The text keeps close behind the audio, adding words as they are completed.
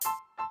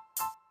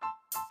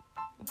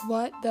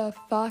What the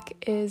fuck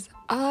is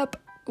up?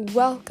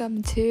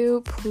 Welcome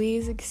to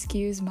Please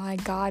Excuse My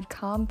God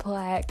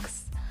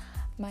Complex.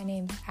 My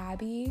name's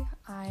Abby.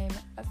 I'm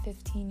a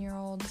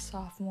 15-year-old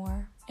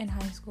sophomore in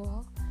high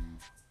school.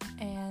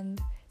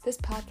 And this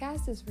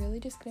podcast is really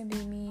just going to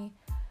be me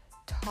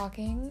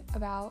talking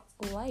about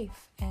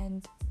life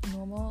and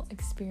normal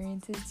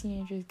experiences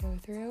teenagers go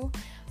through.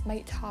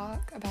 Might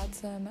talk about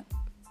some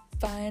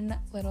fun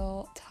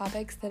little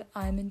topics that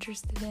I'm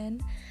interested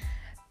in.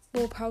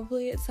 We'll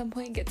probably at some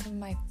point get some of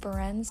my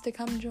friends to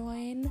come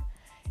join.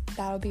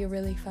 That'll be a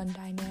really fun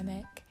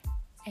dynamic.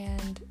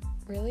 And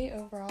really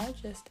overall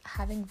just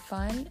having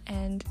fun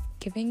and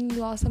giving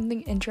you all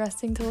something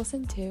interesting to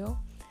listen to.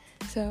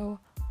 So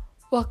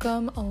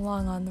welcome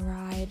along on the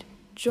ride.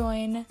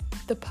 Join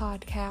the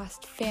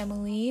podcast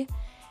family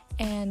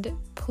and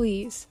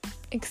please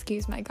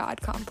excuse my God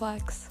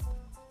complex.